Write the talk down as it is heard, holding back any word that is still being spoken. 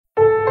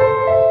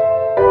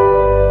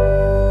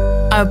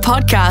A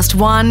Podcast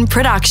One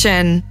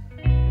production.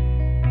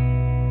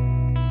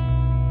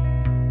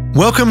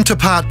 Welcome to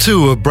part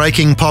 2 of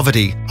Breaking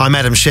Poverty. I'm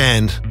Adam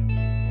Shand.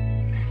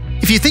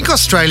 If you think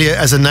Australia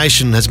as a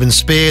nation has been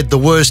spared the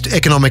worst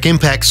economic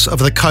impacts of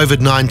the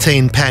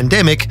COVID-19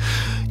 pandemic,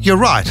 you're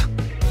right.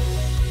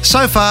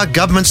 So far,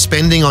 government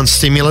spending on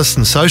stimulus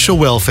and social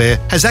welfare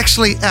has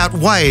actually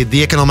outweighed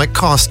the economic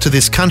cost to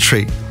this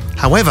country.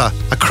 However,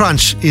 a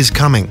crunch is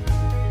coming.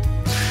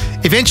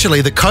 Eventually,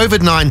 the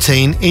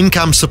COVID-19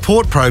 income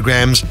support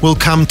programs will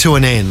come to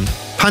an end,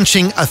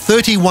 punching a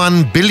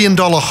 $31 billion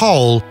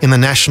hole in the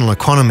national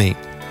economy.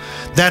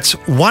 That's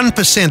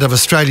 1% of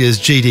Australia's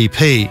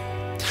GDP.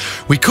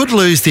 We could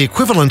lose the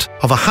equivalent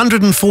of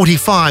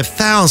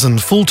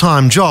 145,000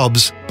 full-time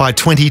jobs by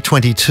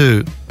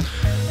 2022.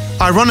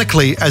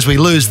 Ironically, as we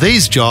lose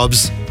these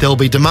jobs, there'll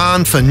be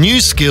demand for new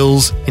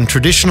skills in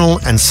traditional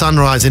and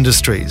sunrise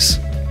industries.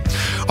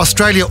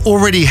 Australia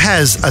already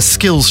has a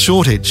skills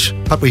shortage,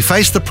 but we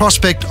face the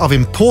prospect of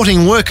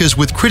importing workers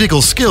with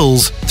critical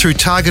skills through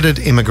targeted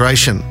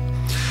immigration.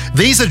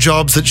 These are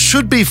jobs that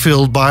should be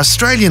filled by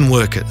Australian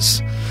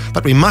workers,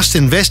 but we must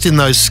invest in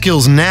those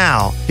skills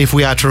now if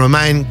we are to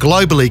remain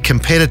globally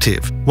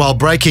competitive while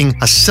breaking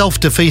a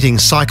self-defeating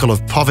cycle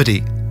of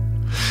poverty.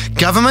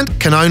 Government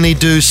can only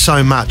do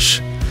so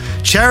much.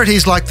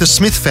 Charities like the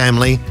Smith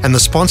family and the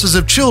sponsors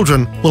of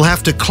children will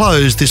have to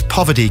close this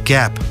poverty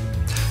gap.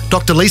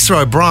 Dr. Lisa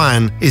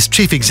O'Brien is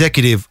Chief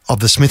Executive of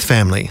the Smith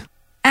family.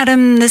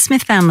 Adam, the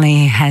Smith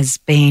family has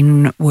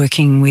been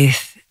working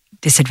with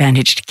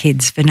disadvantaged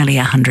kids for nearly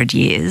 100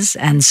 years.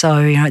 And so,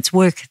 it's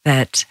work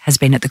that has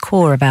been at the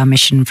core of our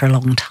mission for a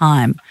long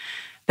time.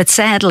 But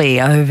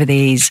sadly, over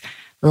these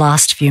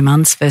last few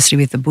months, firstly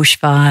with the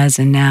bushfires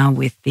and now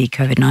with the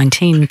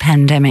COVID-19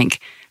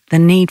 pandemic, the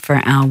need for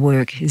our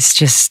work is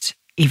just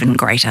even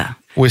greater.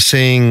 We're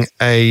seeing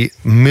a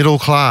middle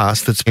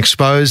class that's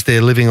exposed.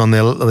 They're living on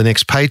their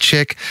next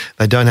paycheck.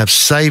 They don't have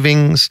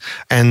savings.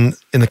 And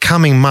in the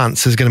coming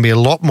months, there's going to be a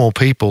lot more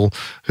people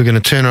who are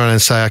going to turn around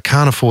and say, I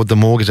can't afford the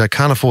mortgage, I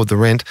can't afford the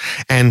rent,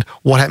 and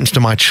what happens to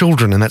my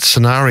children in that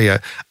scenario?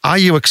 Are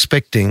you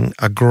expecting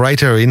a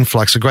greater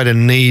influx, a greater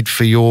need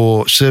for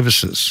your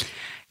services?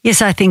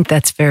 Yes, I think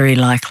that's very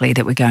likely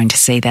that we're going to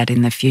see that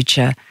in the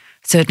future.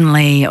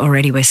 Certainly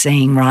already we're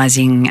seeing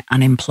rising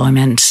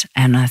unemployment,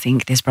 and I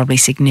think there's probably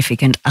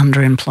significant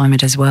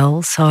underemployment as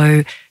well.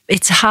 So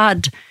it's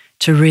hard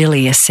to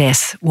really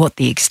assess what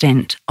the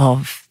extent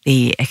of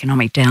the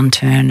economic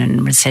downturn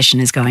and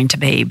recession is going to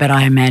be, but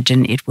I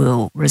imagine it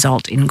will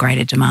result in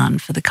greater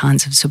demand for the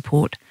kinds of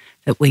support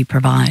that we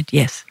provide,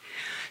 yes.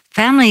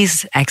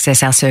 Families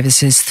access our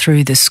services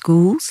through the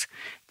schools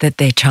that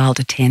their child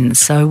attends.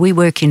 So we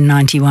work in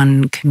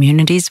 91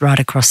 communities right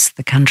across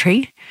the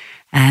country.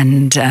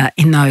 And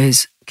in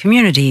those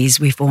communities,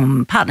 we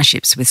form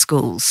partnerships with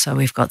schools. So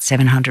we've got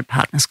 700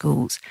 partner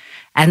schools.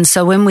 And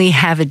so when we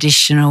have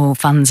additional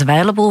funds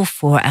available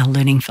for our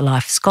Learning for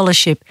Life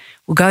scholarship,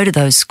 we'll go to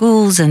those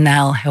schools and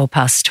they'll help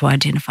us to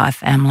identify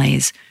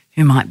families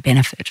who might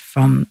benefit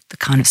from the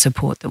kind of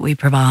support that we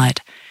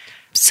provide.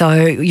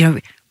 So,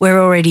 we're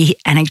already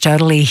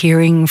anecdotally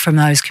hearing from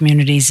those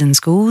communities and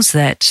schools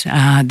that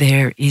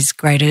there is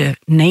greater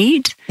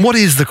need. What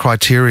is the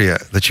criteria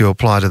that you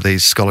apply to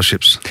these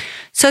scholarships?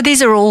 So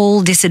these are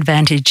all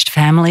disadvantaged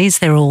families.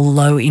 They're all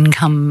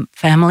low-income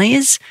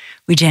families.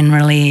 We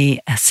generally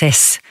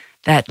assess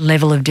that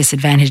level of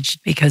disadvantage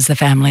because the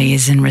family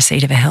is in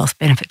receipt of a health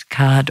benefit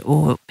card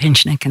or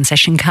pensioner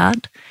concession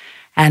card.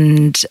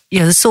 And,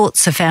 the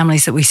sorts of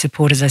families that we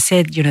support, as I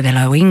said, they're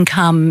low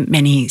income,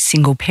 many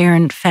single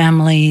parent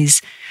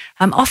families.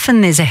 Often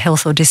there's a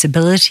health or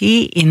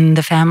disability in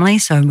the family.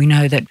 So we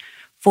know that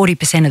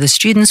 40% of the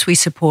students we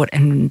support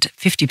and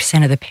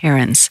 50% of the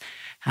parents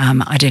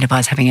identify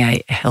as having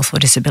a health or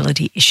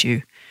disability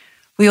issue.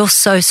 We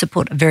also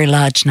support a very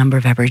large number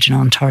of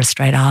Aboriginal and Torres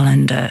Strait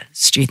Islander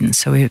students.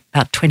 So we're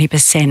about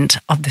 20%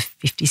 of the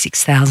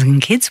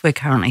 56,000 kids we're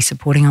currently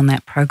supporting on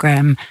that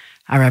program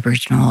are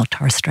Aboriginal or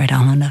Torres Strait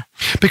Islander.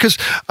 Because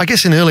I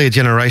guess in earlier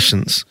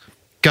generations,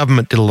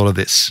 government did a lot of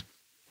this.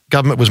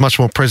 Government was much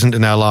more present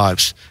in our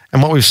lives.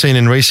 And what we've seen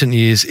in recent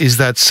years is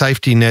that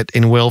safety net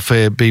in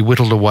welfare be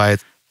whittled away.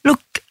 Look,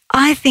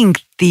 I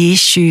think the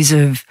issues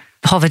of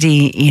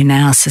poverty in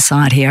our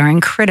society are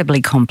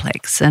incredibly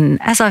complex. And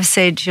as I've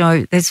said,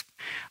 there's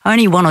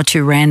only one or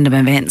two random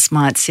events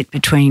might sit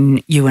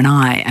between you and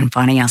I and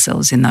finding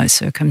ourselves in those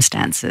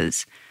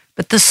circumstances.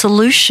 But the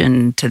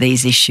solution to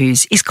these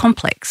issues is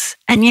complex.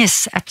 And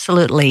yes,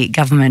 absolutely,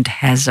 government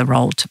has a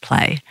role to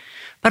play.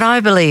 But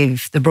I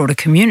believe the broader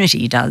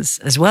community does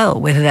as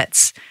well, whether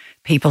that's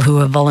people who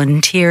are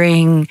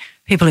volunteering,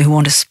 people who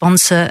want to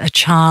sponsor a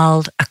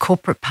child, a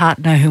corporate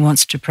partner who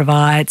wants to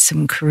provide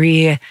some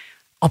career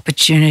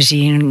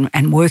opportunity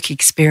and work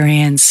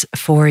experience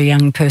for a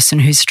young person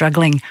who's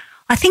struggling.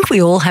 I think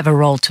we all have a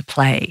role to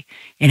play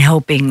in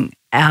helping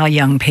our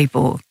young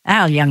people,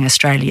 our young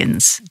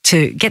Australians,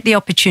 to get the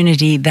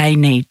opportunity they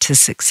need to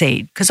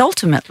succeed. Because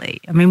ultimately,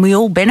 we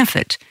all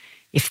benefit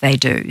if they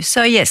do.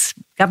 So yes,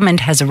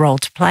 government has a role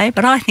to play,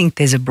 but I think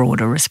there's a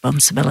broader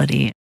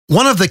responsibility.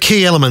 One of the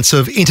key elements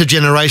of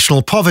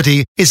intergenerational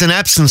poverty is an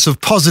absence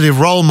of positive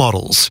role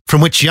models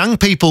from which young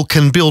people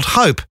can build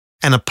hope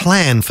and a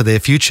plan for their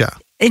future.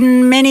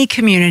 In many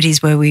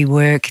communities where we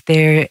work,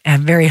 there are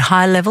very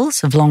high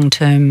levels of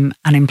long-term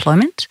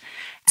unemployment.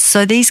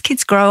 So these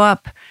kids grow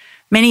up,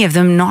 many of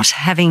them not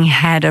having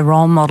had a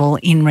role model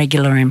in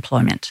regular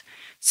employment.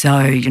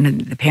 So,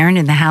 the parent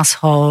in the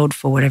household,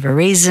 for whatever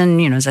reason,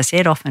 as I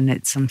said, often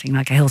it's something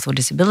like a health or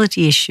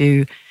disability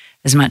issue,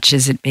 as much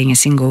as it being a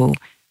single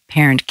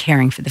parent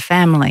caring for the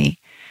family.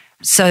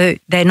 So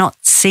they're not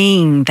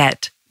seeing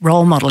that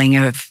role modelling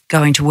of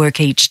going to work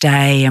each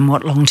day and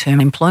what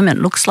long-term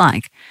employment looks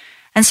like.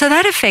 And so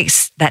that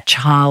affects that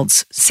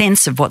child's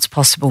sense of what's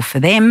possible for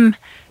them.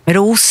 It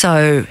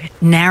also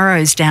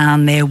narrows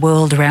down their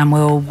world around,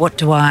 well, what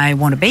do I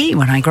want to be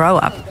when I grow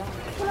up?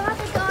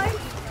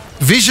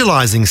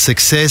 Visualising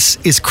success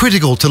is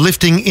critical to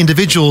lifting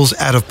individuals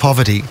out of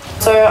poverty.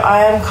 So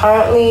I am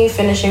currently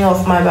finishing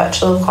off my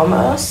Bachelor of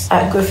Commerce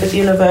at Griffith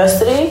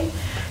University,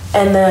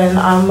 and then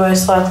I'm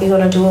most likely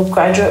going to do a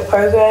graduate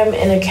program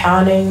in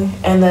accounting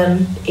and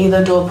then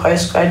either do a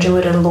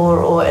postgraduate in law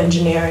or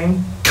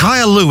engineering.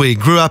 Kaya Louie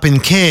grew up in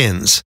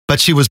Cairns, but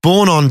she was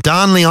born on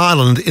Darnley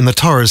Island in the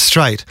Torres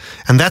Strait,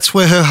 and that's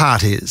where her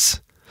heart is.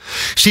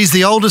 She's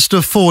the oldest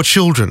of 4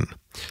 children.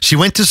 She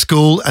went to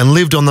school and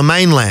lived on the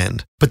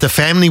mainland, but the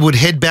family would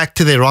head back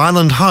to their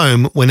island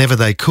home whenever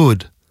they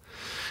could.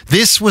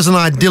 This was an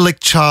idyllic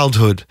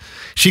childhood.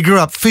 She grew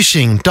up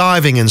fishing,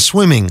 diving and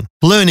swimming,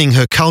 learning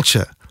her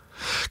culture.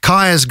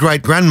 Kaya's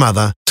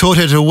great-grandmother taught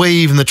her to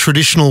weave in the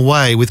traditional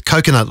way with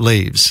coconut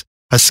leaves,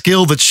 a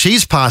skill that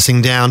she's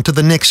passing down to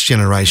the next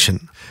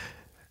generation.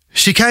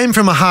 She came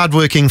from a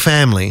hard-working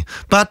family,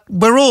 but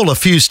we're all a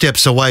few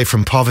steps away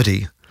from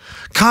poverty.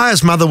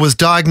 Kaya's mother was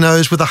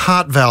diagnosed with a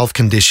heart valve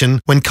condition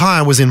when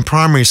Kaya was in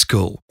primary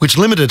school, which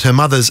limited her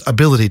mother's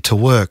ability to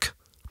work.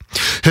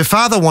 Her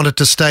father wanted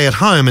to stay at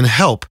home and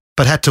help,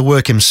 but had to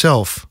work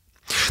himself.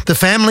 The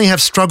family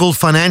have struggled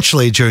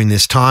financially during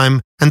this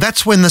time, and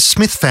that's when the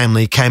Smith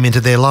family came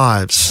into their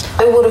lives.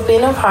 It would have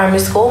been in primary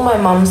school. My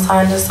mum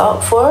signed us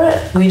up for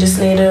it. We just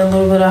needed a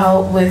little bit of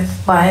help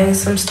with buying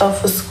some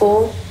stuff for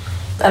school.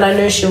 And I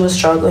knew she was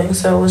struggling,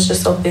 so it was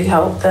just a big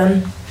help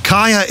then.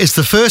 Kaya is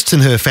the first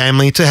in her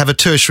family to have a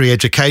tertiary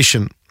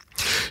education.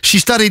 She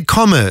studied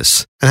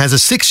commerce and has a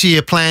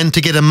 6-year plan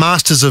to get a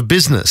Masters of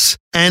Business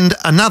and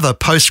another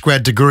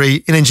postgrad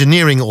degree in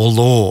engineering or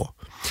law.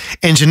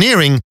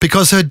 Engineering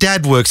because her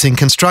dad works in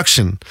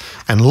construction,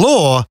 and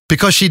law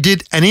because she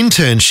did an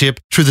internship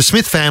through the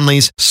Smith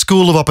family's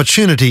School of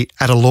Opportunity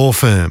at a law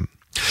firm.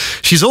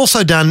 She's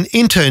also done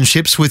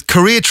internships with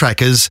Career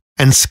Trackers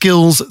and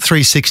Skills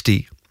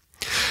 360.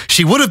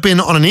 She would have been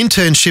on an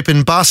internship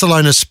in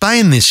Barcelona,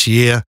 Spain this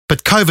year,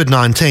 but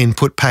COVID-19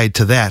 put paid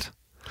to that.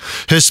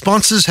 Her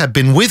sponsors have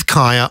been with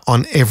Kaya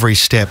on every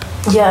step.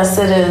 Yes,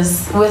 it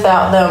is.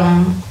 Without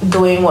them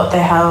doing what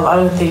they have, I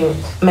don't think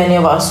many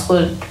of us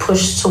would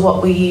push to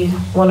what we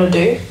want to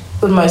do.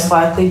 We'd most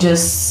likely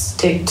just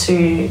stick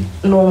to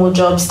normal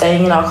jobs,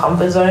 staying in our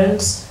comfort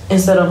zones,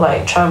 instead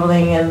of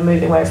travelling and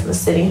moving away from the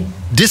city.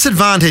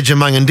 Disadvantage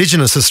among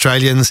Indigenous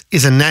Australians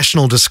is a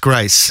national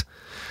disgrace.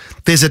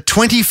 There's a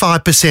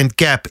 25%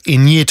 gap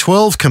in Year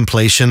 12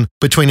 completion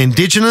between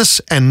Indigenous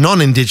and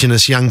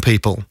non-Indigenous young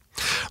people.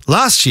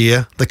 Last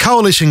year, the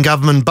Coalition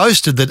government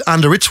boasted that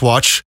under its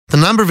watch, the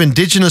number of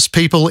Indigenous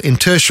people in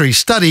tertiary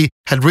study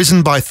had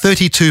risen by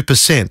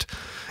 32%.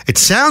 It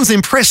sounds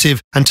impressive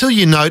until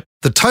you note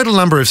the total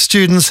number of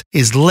students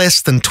is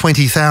less than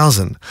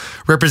 20,000,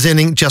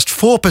 representing just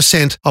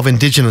 4% of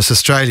Indigenous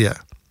Australia.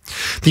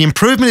 The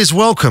improvement is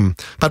welcome,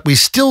 but we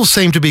still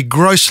seem to be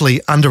grossly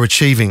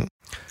underachieving.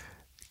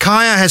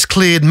 Kaya has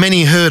cleared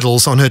many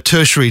hurdles on her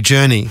tertiary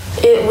journey.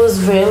 It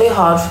was really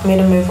hard for me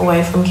to move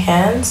away from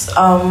Cairns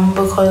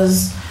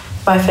because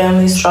my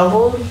family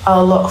struggled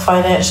a lot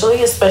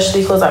financially,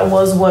 especially because I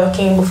was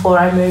working before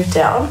I moved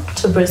down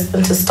to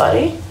Brisbane to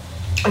study.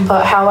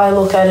 But how I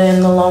look at it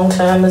in the long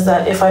term is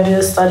that if I do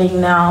the studying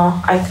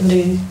now, I can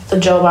do the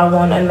job I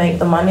want and make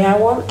the money I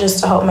want just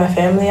to help my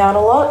family out a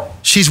lot.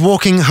 She's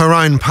walking her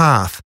own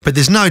path, but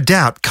there's no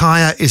doubt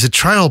Kaya is a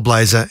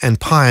trailblazer and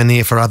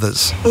pioneer for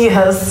others.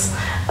 Yes,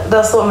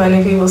 that's what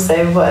many people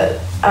say,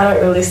 but I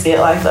don't really see it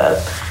like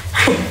that.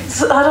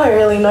 I don't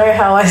really know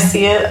how I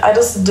see it. I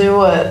just do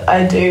what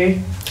I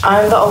do.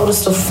 I'm the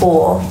oldest of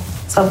 4,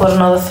 so I've got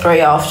another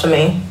 3 after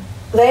me.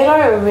 They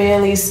don't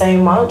really say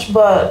much,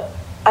 but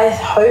I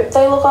hope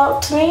they look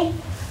up to me.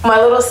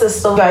 My little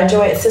sister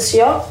graduates this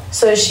year,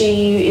 so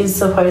she is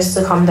supposed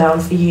to come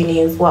down for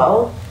uni as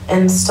well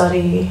and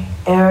study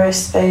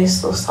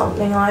aerospace or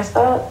something like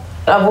that.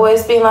 I've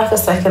always been like a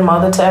second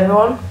mother to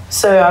everyone,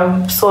 so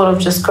I've sort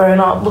of just grown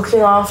up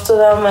looking after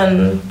them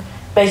and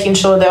making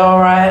sure they're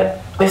all right.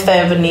 If they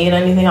ever need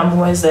anything, I'm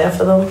always there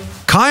for them.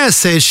 Kaya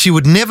says she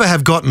would never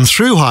have gotten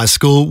through high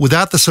school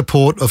without the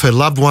support of her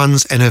loved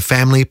ones and her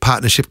family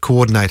partnership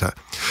coordinator.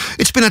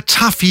 It's been a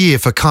tough year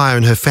for Kaya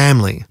and her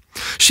family.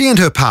 She and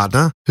her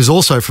partner, who's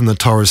also from the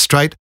Torres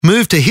Strait,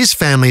 moved to his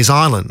family's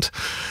island.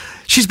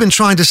 She's been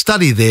trying to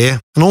study there,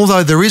 and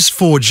although there is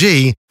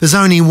 4G, there's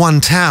only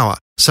one tower,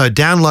 so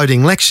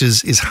downloading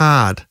lectures is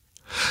hard.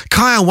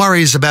 Kaya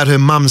worries about her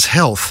mum's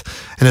health,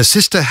 and her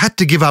sister had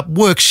to give up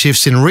work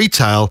shifts in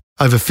retail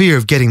over fear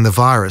of getting the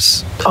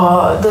virus.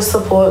 Oh, the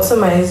support's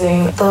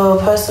amazing. The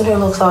person who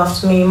looks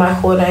after me, my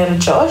coordinator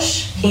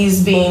Josh,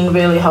 he's been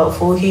really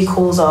helpful. He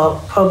calls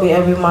up probably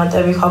every month,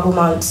 every couple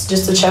months,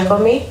 just to check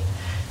on me,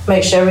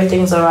 make sure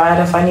everything's all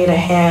right, if I need a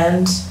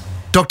hand.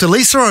 Dr.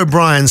 Lisa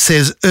O'Brien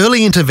says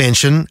early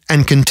intervention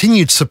and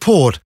continued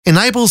support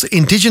enables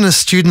Indigenous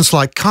students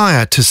like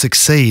Kaya to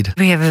succeed.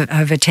 We have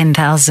over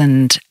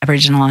 10,000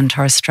 Aboriginal and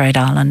Torres Strait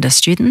Islander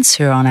students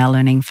who are on our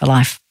Learning for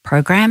Life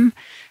program.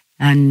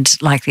 And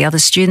like the other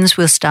students,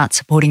 we'll start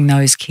supporting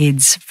those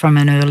kids from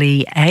an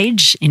early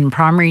age in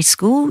primary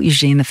school,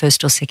 usually in the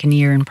first or second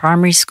year in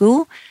primary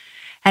school.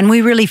 And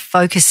we really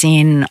focus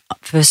in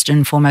first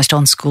and foremost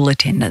on school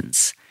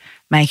attendance,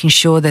 making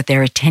sure that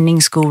they're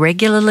attending school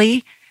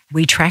regularly.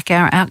 We track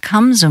our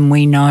outcomes, and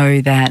we know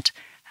that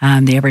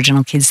the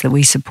Aboriginal kids that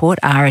we support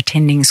are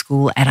attending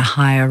school at a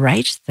higher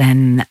rate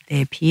than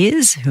their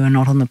peers who are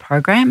not on the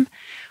program.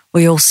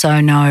 We also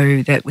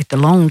know that with the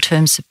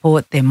long-term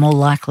support, they're more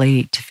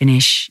likely to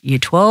finish Year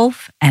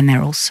 12, and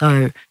they're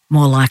also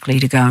more likely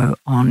to go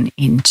on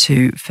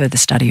into further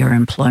study or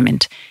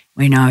employment.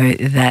 We know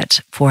that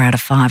 4 out of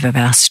 5 of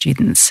our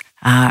students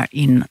are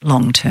in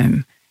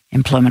long-term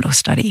employment or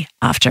study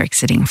after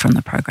exiting from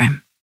the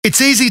program. It's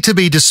easy to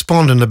be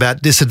despondent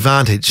about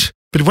disadvantage,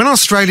 but when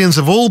Australians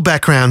of all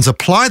backgrounds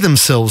apply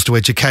themselves to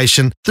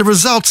education, the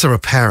results are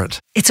apparent.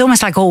 It's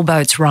almost like all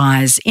boats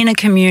rise. In a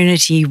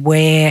community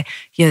where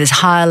there's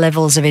higher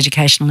levels of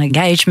educational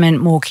engagement,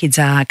 more kids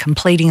are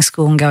completing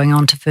school and going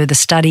on to further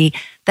study,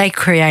 they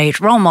create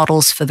role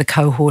models for the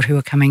cohort who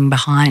are coming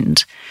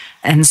behind.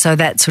 And so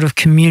that sort of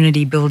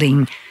community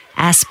building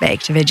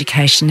aspect of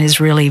education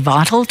is really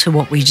vital to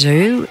what we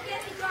do.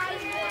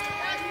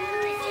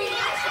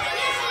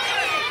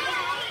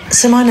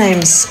 So my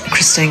name's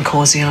Christine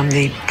Causey. I'm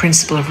the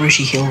principal of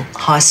Rooty Hill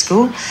High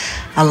School,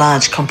 a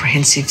large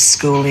comprehensive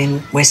school in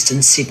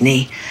Western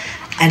Sydney.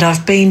 And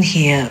I've been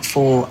here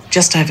for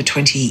just over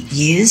 20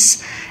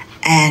 years,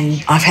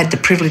 and I've had the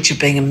privilege of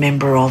being a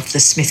member of the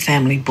Smith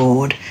Family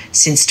Board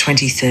since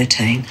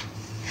 2013.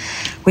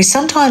 We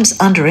sometimes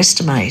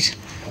underestimate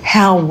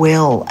how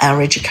well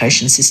our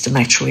education system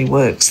actually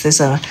works.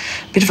 There's a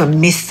bit of a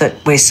myth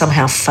that we're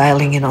somehow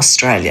failing in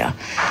Australia,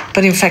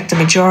 but in fact the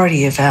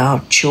majority of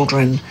our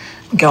children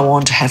go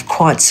on to have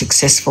quite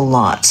successful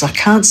lives. I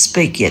can't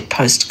speak yet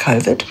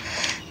post-COVID,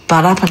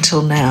 but up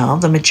until now,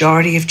 the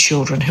majority of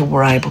children who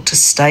were able to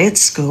stay at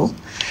school,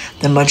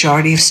 the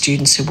majority of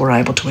students who were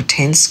able to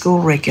attend school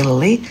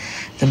regularly,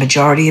 the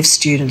majority of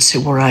students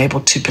who were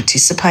able to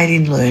participate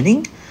in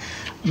learning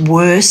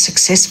were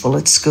successful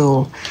at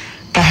school.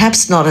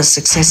 Perhaps not as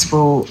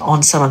successful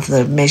on some of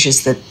the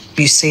measures that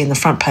you see in the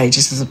front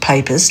pages of the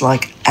papers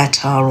like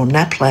ATAR or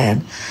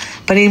NAPLAN,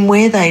 but in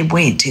where they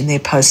went in their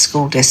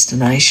post-school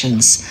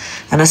destinations.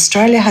 And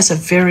Australia has a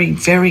very,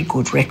 very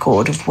good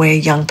record of where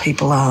young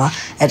people are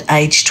at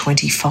age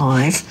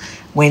 25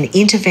 when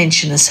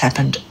intervention has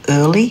happened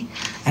early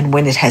and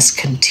when it has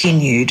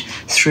continued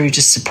through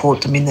to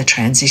support them in the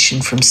transition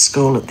from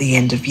school at the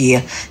end of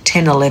year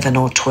 10, 11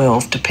 or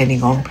 12,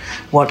 depending on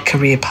what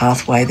career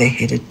pathway they're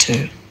headed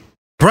to.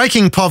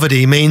 Breaking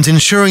poverty means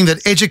ensuring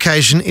that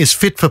education is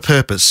fit for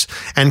purpose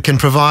and can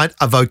provide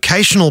a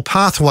vocational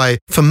pathway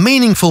for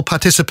meaningful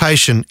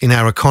participation in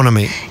our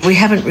economy. We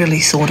haven't really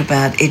thought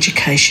about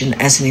education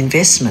as an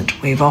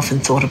investment. We've often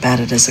thought about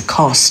it as a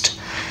cost.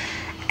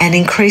 And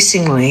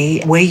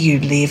increasingly, where you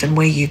live and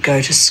where you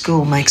go to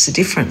school makes a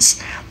difference.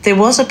 There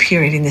was a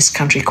period in this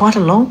country, quite a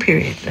long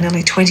period,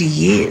 nearly 20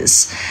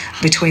 years,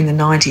 between the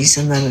 90s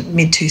and the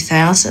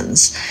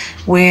mid-2000s,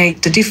 where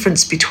the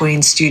difference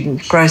between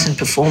student growth and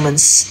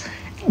performance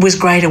was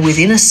greater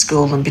within a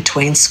school than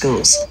between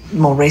schools.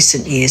 In more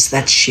recent years,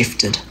 that's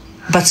shifted.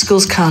 But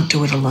schools can't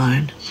do it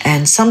alone.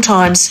 And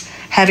sometimes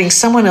having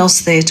someone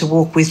else there to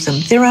walk with them.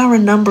 There are a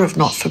number of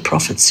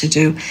not-for-profits who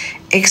do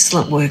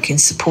excellent work in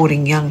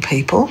supporting young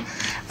people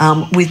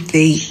with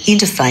the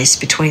interface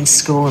between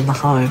school and the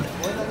home.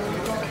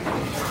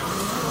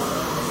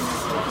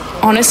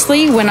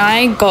 Honestly, when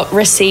I got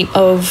receipt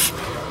of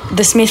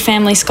the Smith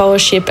Family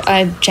Scholarship,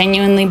 I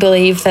genuinely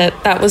believe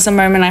that that was the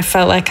moment I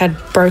felt like I'd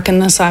broken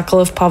the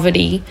cycle of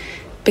poverty,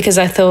 because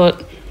I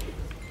thought,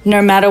 no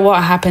matter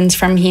what happens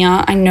from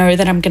here, I know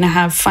that I'm going to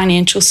have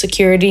financial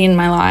security in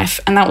my life.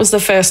 And that was the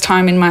first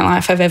time in my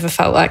life I've ever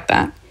felt like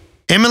that.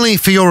 Emily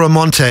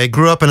Fiora-Monte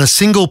grew up in a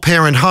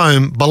single-parent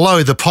home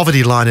below the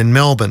poverty line in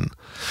Melbourne.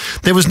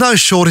 There was no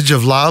shortage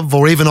of love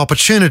or even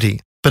opportunity,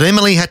 but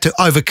Emily had to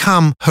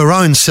overcome her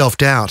own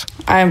self-doubt.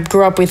 I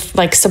grew up with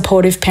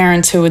supportive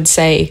parents who would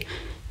say,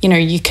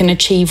 you can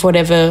achieve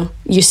whatever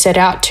you set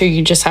out to,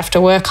 you just have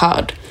to work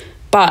hard.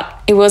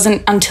 But it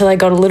wasn't until I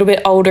got a little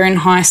bit older in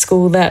high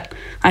school that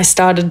I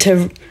started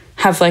to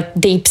have like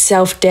deep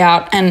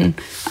self-doubt, and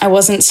I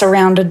wasn't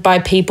surrounded by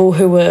people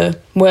who were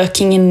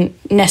working in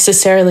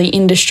necessarily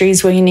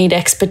industries where you need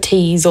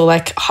expertise or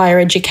like higher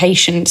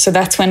education. So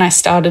that's when I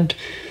started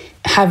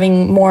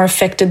having more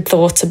affected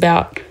thoughts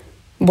about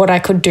what I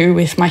could do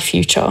with my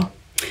future.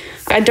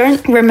 I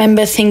don't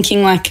remember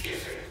thinking like,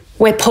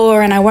 we're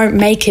poor and I won't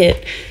make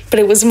it, but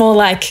it was more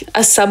like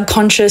a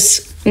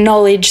subconscious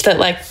knowledge that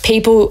like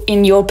people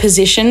in your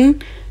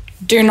position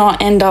do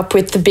not end up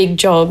with the big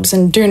jobs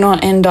and do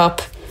not end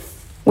up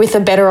with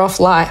a better off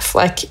life.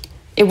 Like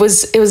it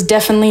was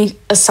definitely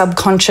a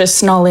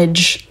subconscious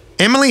knowledge.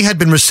 Emily had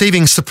been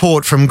receiving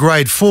support from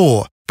grade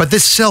 4, but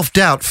this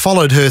self-doubt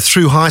followed her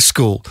through high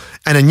school,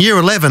 and in year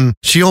 11,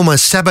 she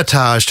almost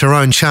sabotaged her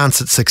own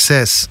chance at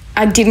success.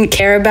 I didn't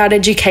care about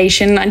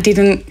education. I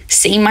didn't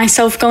see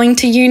myself going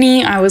to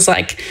uni. I was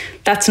like,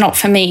 that's not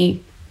for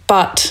me.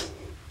 But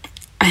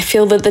I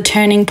feel that the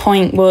turning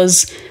point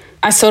was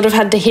I sort of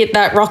had to hit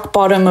that rock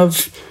bottom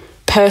of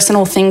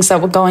personal things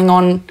that were going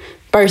on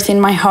both in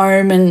my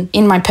home and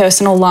in my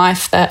personal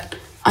life, that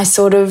I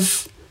sort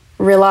of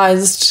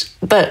realised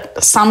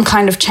that some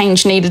kind of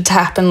change needed to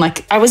happen.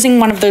 Like I was in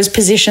one of those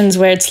positions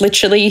where it's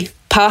literally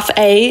path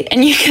A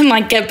and you can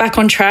like get back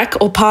on track,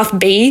 or path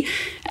B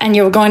and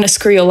you're going to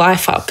screw your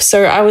life up.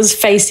 So I was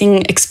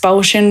facing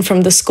expulsion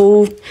from the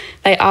school.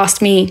 They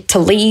asked me to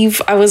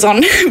leave. I was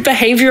on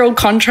behavioural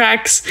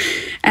contracts.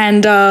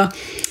 And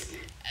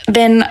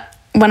then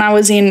when I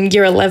was in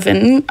year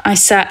 11, I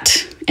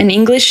sat an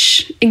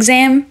English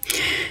exam,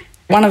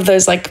 one of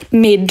those like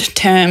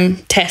mid-term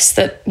tests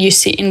that you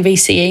sit in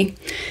VCE.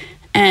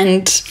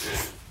 And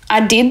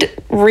I did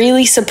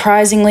really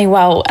surprisingly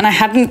well, and I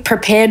hadn't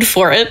prepared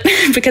for it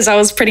because I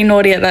was pretty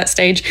naughty at that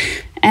stage.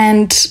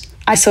 And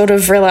I sort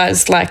of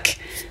realised like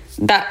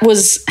that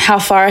was how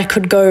far I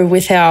could go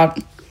without,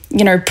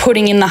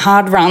 putting in the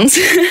hard runs.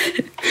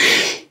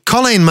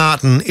 Colleen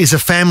Martin is a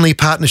family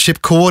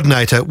partnership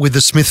coordinator with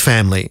the Smith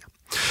family.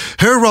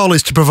 Her role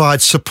is to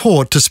provide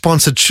support to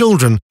sponsored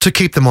children to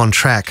keep them on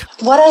track.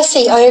 What I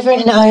see over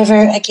and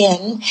over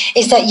again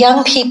is that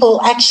young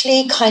people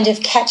actually kind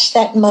of catch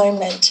that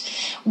moment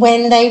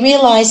when they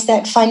realise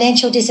that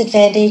financial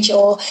disadvantage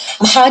or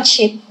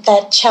hardship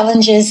that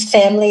challenges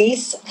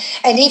families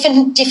and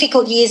even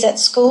difficult years at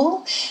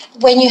school,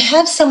 when you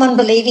have someone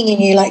believing in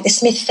you like the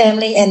Smith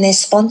family and their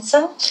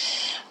sponsor,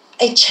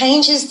 it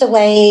changes the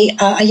way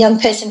a young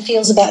person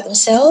feels about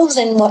themselves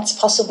and what's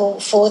possible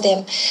for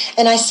them.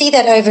 And I see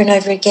that over and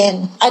over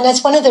again. And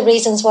that's one of the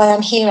reasons why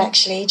I'm here,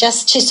 actually,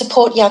 just to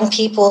support young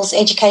people's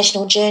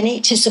educational journey,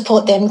 to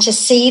support them to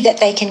see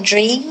that they can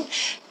dream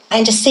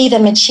and to see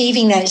them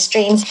achieving those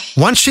dreams.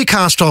 Once she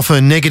cast off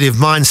her negative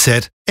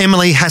mindset,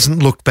 Emily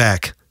hasn't looked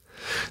back.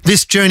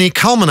 This journey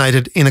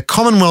culminated in a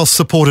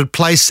Commonwealth-supported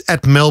place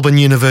at Melbourne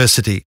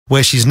University,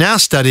 where she's now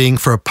studying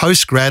for a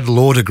post-grad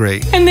law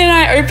degree. And then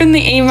I opened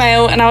the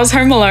email and I was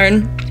home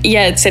alone.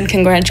 Yeah, it said,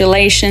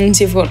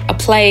 congratulations, you've got a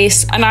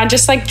place. And I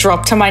just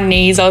dropped to my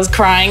knees. I was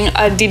crying.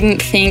 I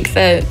didn't think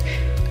that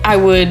I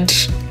would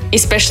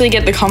especially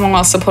get the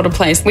Commonwealth-supported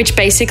place, which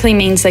basically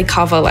means they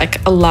cover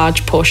a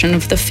large portion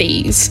of the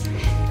fees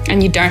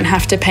and you don't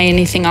have to pay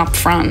anything up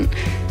front.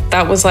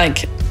 That was a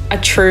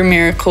true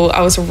miracle.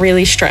 I was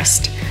really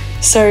stressed.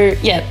 So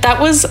yeah,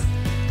 that was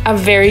a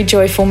very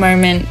joyful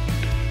moment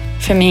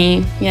for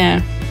me,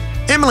 yeah.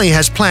 Emily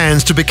has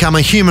plans to become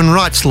a human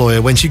rights lawyer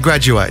when she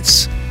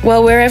graduates.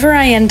 Well, wherever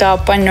I end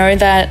up, I know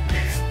that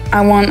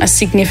I want a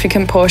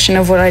significant portion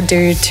of what I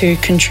do to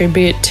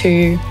contribute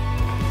to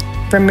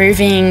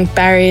removing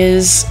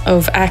barriers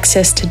of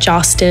access to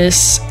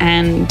justice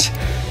and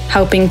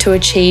helping to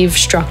achieve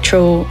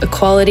structural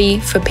equality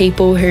for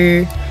people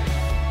who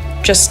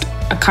just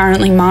are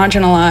currently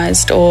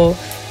marginalised or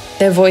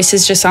their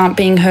voices just aren't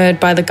being heard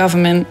by the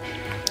government.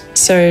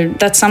 So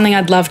that's something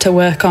I'd love to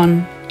work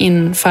on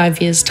in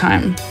 5 years'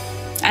 time.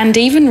 And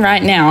even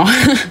right now.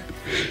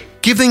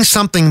 Giving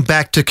something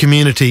back to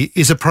community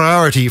is a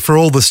priority for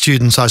all the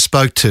students I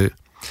spoke to.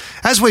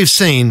 As we've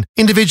seen,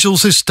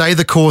 individuals who stay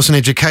the course in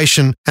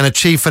education and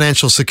achieve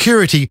financial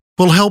security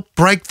will help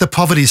break the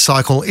poverty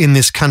cycle in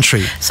this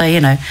country.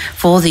 So,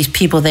 for all these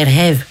people that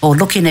have or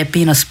looking at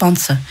being a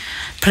sponsor,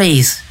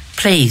 please,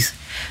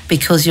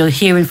 because you're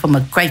hearing from a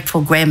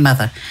grateful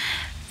grandmother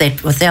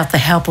that without the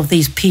help of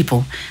these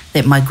people,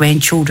 that my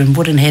grandchildren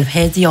wouldn't have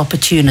had the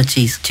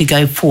opportunities to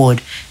go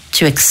forward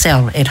to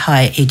excel at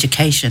higher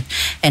education.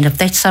 And if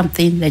that's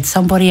something that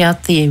somebody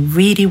out there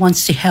really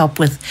wants to help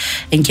with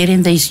in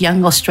getting these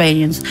young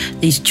Australians,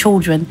 these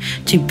children,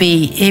 to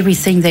be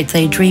everything that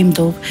they dreamed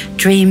of,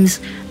 dreams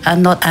are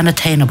not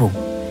unattainable.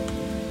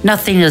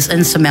 Nothing is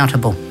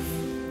insurmountable.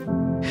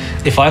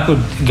 If I could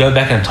go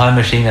back in a time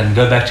machine and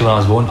go back to when I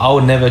was born, I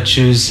would never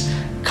choose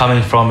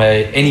coming from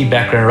any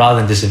background rather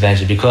than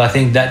disadvantage, because I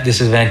think that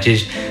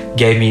disadvantage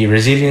gave me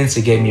resilience,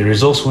 it gave me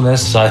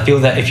resourcefulness. So I feel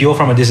that if you're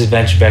from a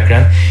disadvantaged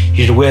background,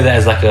 you should wear that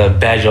as a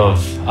badge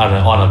of,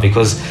 honor,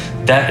 because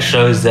that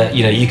shows that,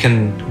 you know, you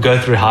can go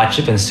through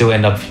hardship and still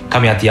end up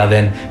coming out the other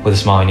end with a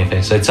smile on your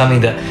face. So it's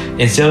something that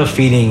instead of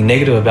feeling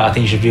negative about, I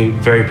think you should be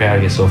very proud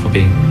of yourself for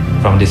being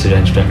from a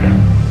disadvantaged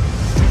background.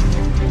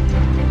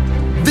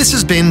 This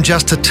has been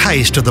just a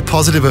taste of the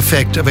positive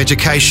effect of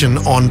education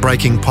on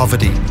breaking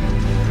poverty.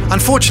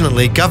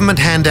 Unfortunately, government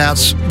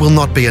handouts will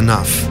not be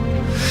enough.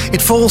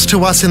 It falls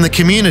to us in the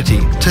community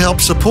to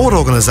help support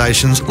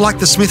organisations like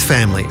the Smith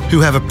family, who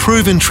have a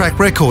proven track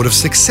record of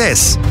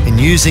success in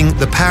using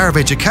the power of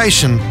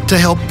education to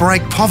help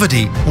break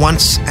poverty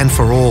once and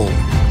for all.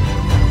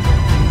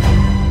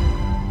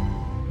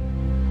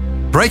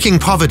 Breaking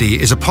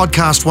Poverty is a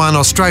Podcast One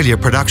Australia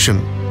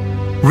production.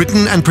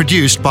 Written and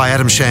produced by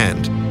Adam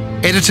Shand.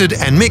 Edited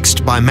and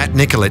mixed by Matt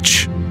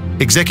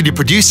Nikolic. Executive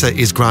producer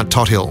is Grant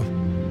Tothill.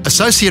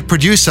 Associate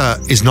producer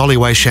is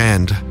Nolly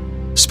Shand.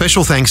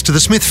 Special thanks to the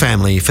Smith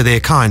family for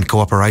their kind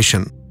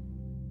cooperation.